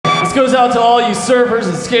This goes out to all you surfers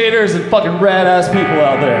and skaters and fucking rad-ass people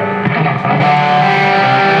out there.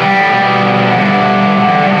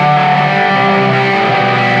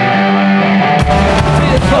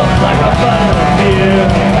 Feels cold like a bottle of beer.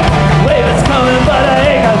 Wave is coming, but I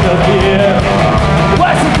ain't got no gear.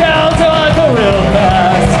 Wax it down till I go real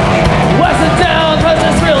fast. Wax it down, cause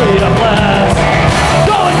it's really a blast.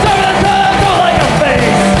 Going down until I go like a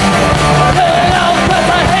face. Living out cause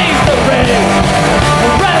I hate the race. The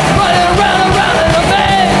rats running around and around in a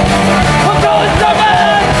maze. I'm going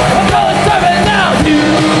surfing now. You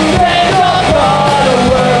take your car to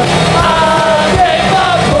work. I'll take my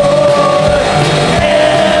board.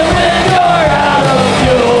 And when you're out of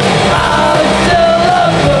fuel, I'll still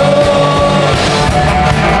upload.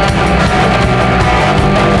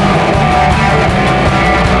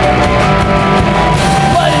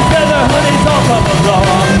 Buddies and their hoodies all come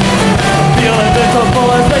along. Feeling invincible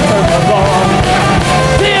as they surf along.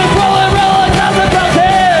 See you rolling like I'm the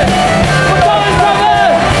mountain. We're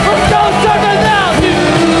going surfing now. You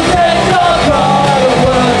take your car to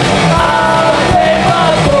work. I'll take my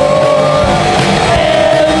board.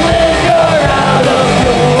 And when you're out of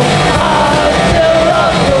fuel, I'll still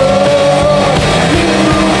upload. You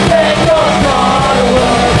take your car to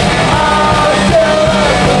work. I'll still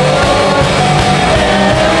upload.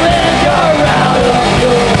 And when you're out of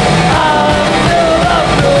fuel, I'll still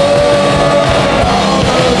upload. All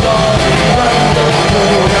those lonely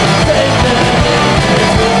understood. Take them in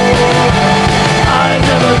this room. I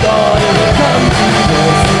never thought it would come to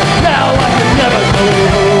this. Now I can never go.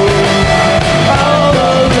 All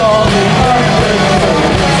those lonely understood.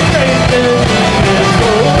 Strength in this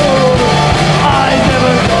room. I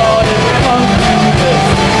never thought it would come to this.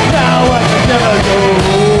 Now I can never go.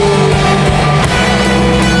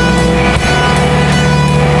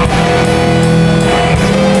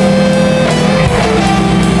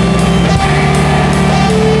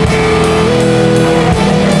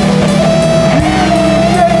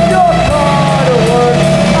 Take your car to work.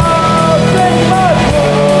 I'll take my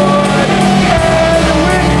board. And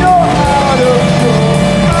when you're out of fuel,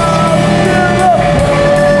 I'll still upload.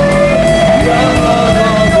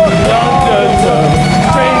 Young undertow,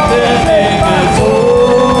 strengthening its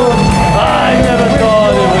hold. I never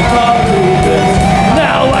thought it would come to this.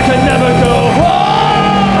 Now I can never go home.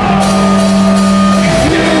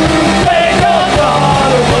 You take your car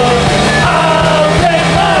to work. I'll take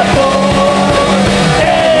my board.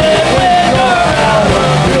 And when you're out of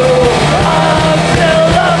fuel, I'll still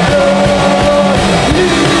upload. You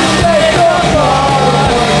take your car to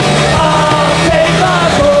work. I'll take my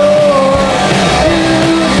board. You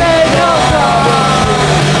take your car to work.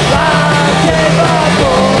 I'll take my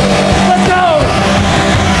board. Let's go!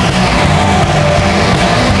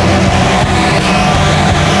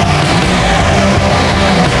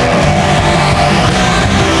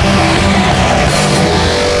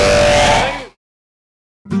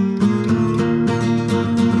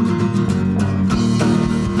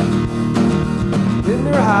 Getting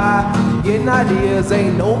her high, getting ideas,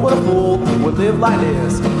 ain't no but a fool would live like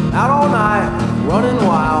this. Out all night, running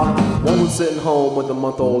wild, woman sitting home with a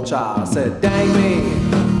month-old child. I said, dang me,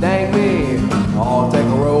 I'll take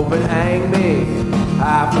a rope and hang me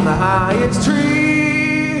high from the highest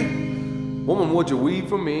tree. Woman, would you weep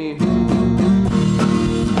for me?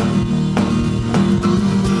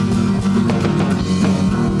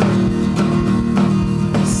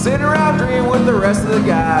 Sitting around drinking with the rest of the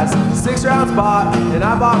guys. 6-round spot, and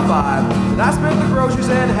I bought 5. And I spent the groceries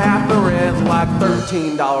and half the rent, like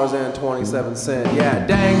 $13.27. Yeah,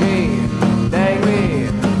 dang me,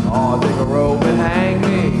 I'll take a rope and hang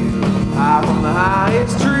me high from the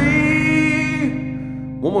highest tree.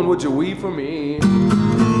 Woman, would you weep for me?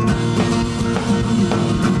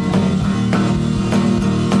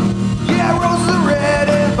 Yeah, roses are red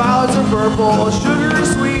and violets are purple. Sugar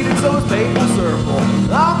is sweet and so is maple syrup.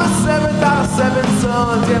 I'm the 7th out of 7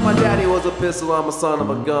 sons. Yeah, my daddy was a pistol, I'm a son of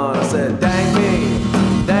a gun. I said, dang me,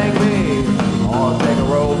 I'll take a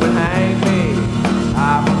rope and hang me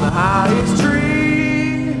high from the highest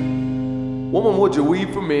tree. Woman, would you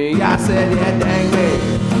weep for me? I said, yeah, dang me,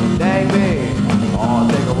 I'll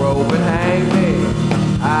take a rope and hang me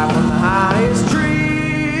high from the highest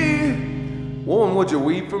tree. Woman, would you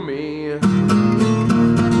weep for me?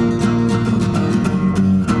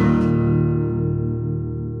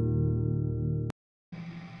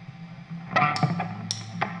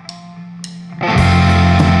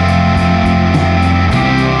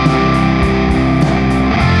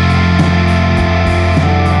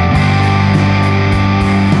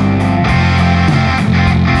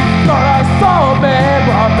 Saw a man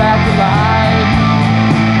brought back to life.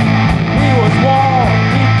 He was warm,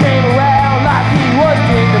 he came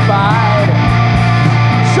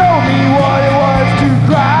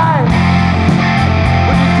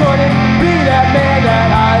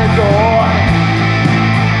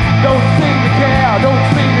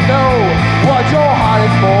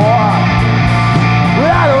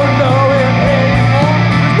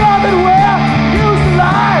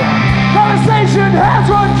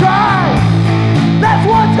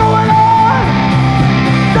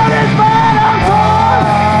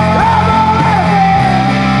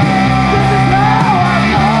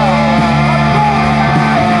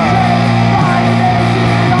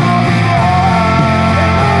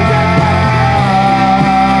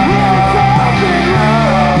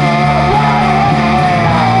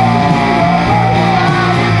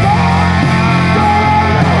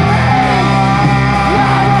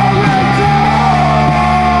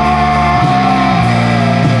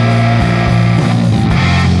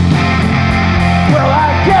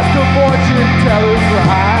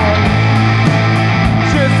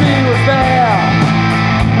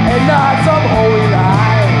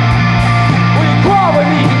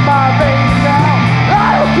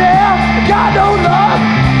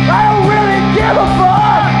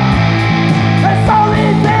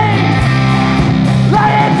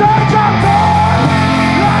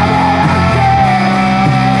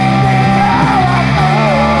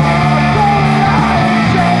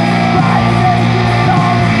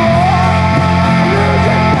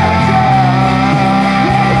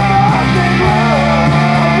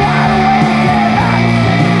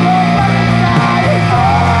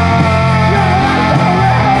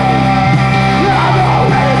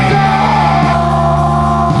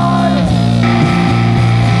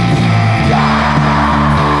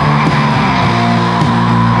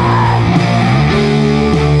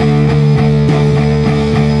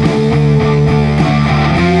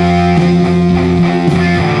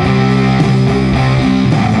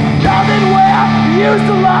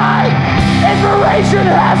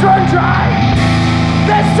has run dry.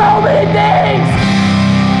 There's so many things,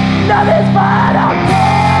 nothing's fine, I'm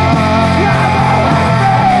torn. I'm always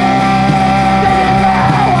free. This is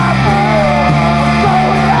how I feel. I'm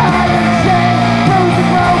going out in shame, losing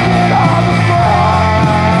broken on the floor.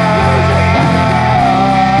 Losing everything,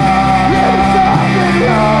 living something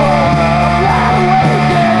new. Not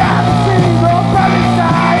awakened, I'm a single from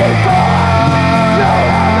inside and gone. No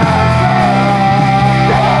other thing,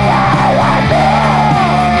 this is how I feel.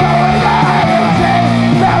 Going out in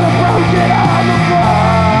shame, now I'm broken on the floor.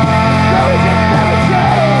 Losing everything.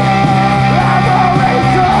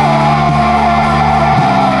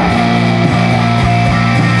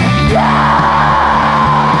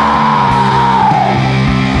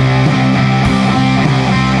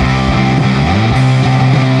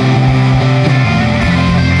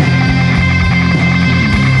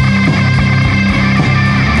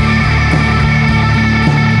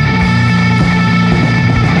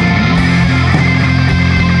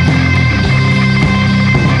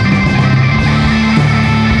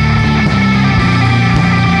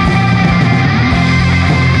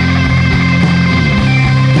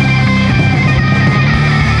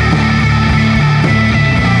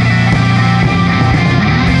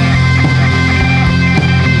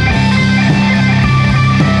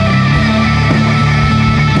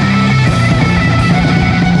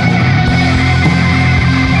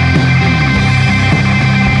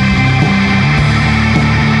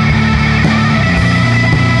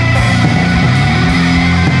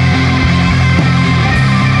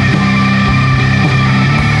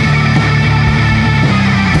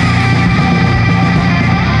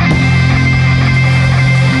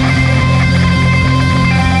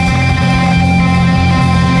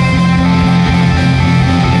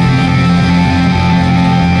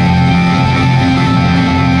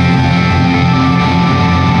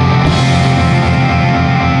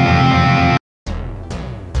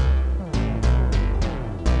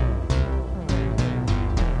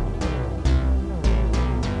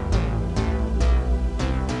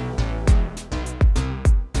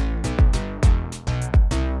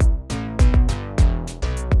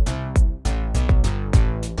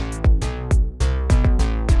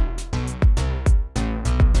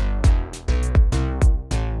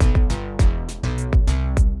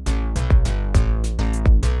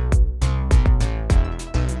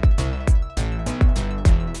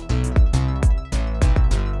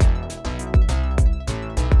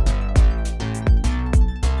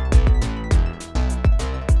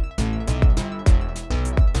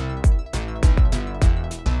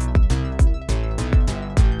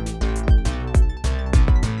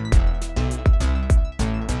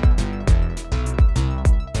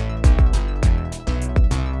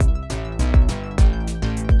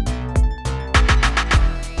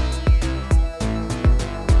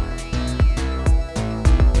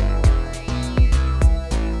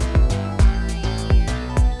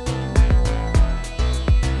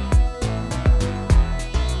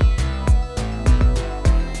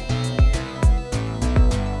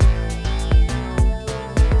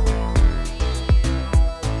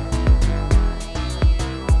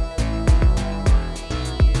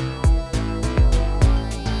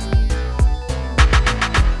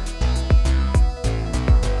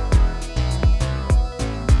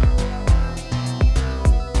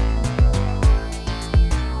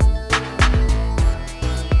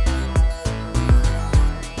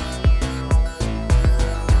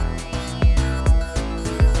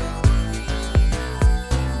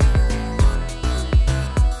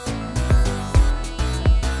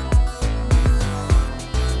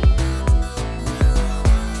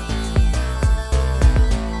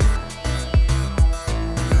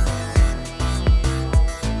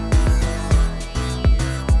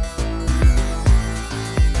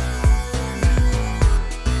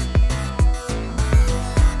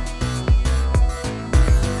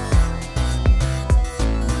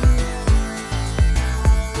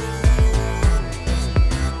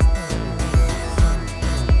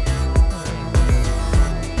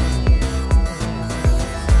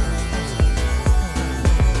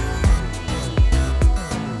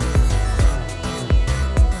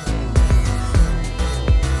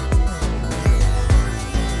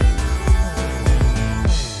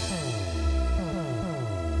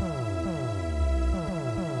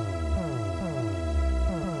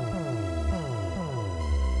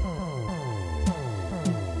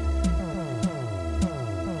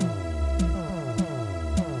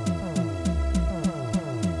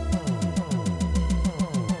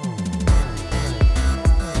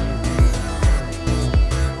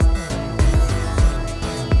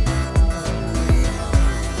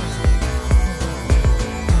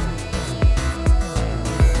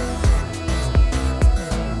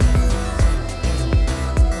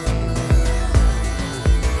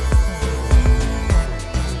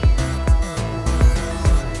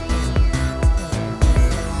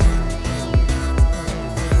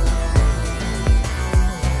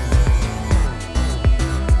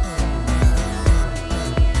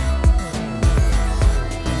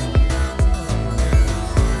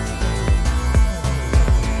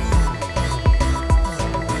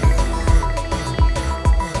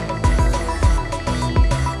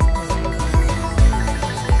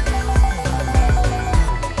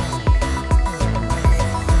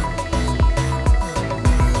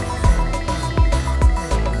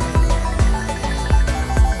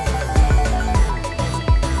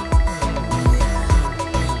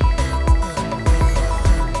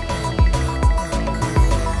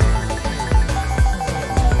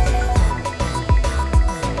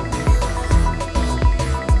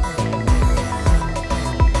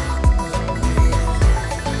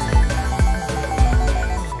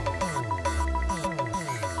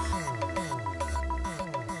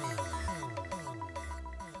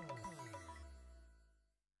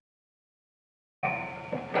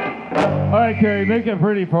 All right, Carrie, make it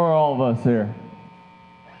pretty for all of us here.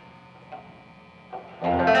 You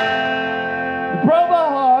broke my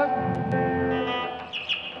heart,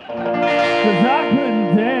 'cause I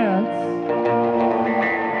couldn't dance.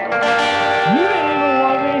 You didn't even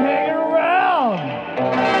want me hanging around.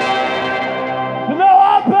 But now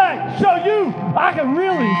I'm back, show you I can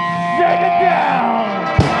really shake it down.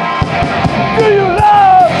 Do you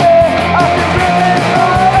love me? I can really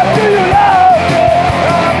love it. Do you love me?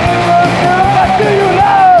 Do you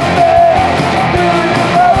love me? Do you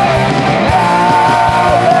love me? Now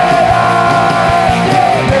that I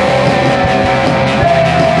get it.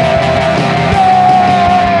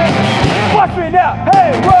 Watch me now. Hey,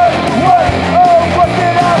 what, oh, what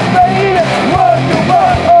did I say? What,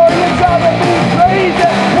 oh, you're driving me crazy.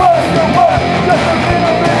 What, just a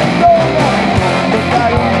little bit slower. But I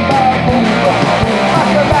don't I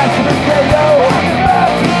can mash the potato. I can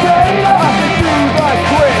mash the potato. I can do my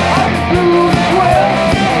quick. I can do the quick.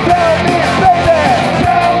 Tell me, baby.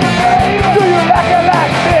 Tell me, baby. Do you like it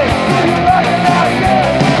like this? Do you like it like this?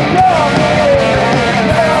 Tell me.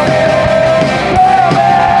 Tell me. Tell me.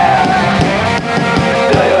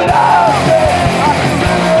 Do you love me?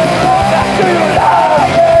 Do you love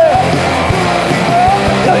me?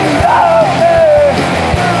 Do you love me?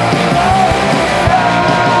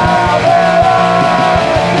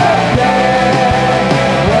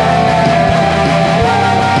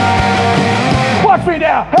 Watch me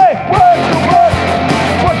now. Hey, what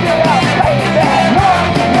did I say that?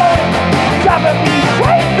 What, driving me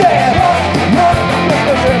crazy. What, just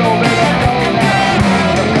a little bit of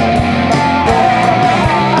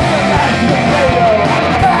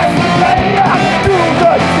I can do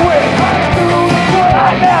the twist.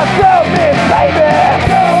 Now tell me, baby.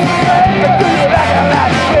 Do you like it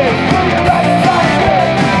like this? Do you like it like this? Tell me, tell me,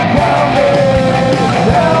 tell me. Do you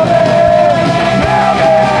love me?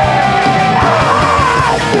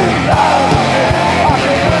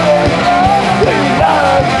 Do you love me?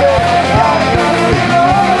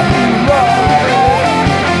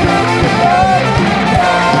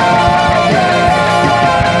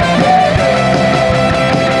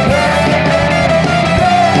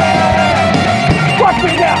 Watch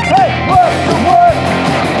me now. Hey, work the work.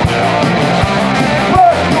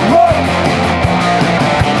 Work the work.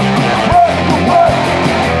 Work the work.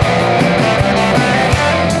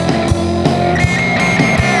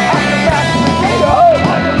 I can mash the potato.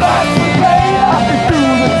 I can mash the potato. I can do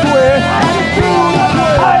the twist. I can do the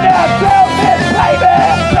twist. I now tell me, baby.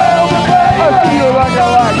 Tell me, baby. Do you like it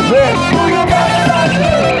like this? Do you like it like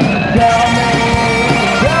this? Tell me.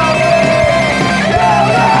 Tell me. Tell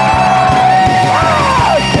me.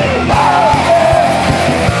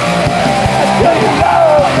 Do you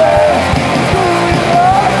love me? Do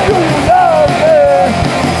you love me?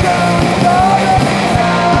 Do you love me?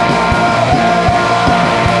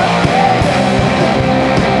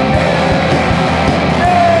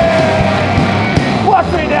 Watch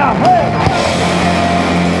me now, hey!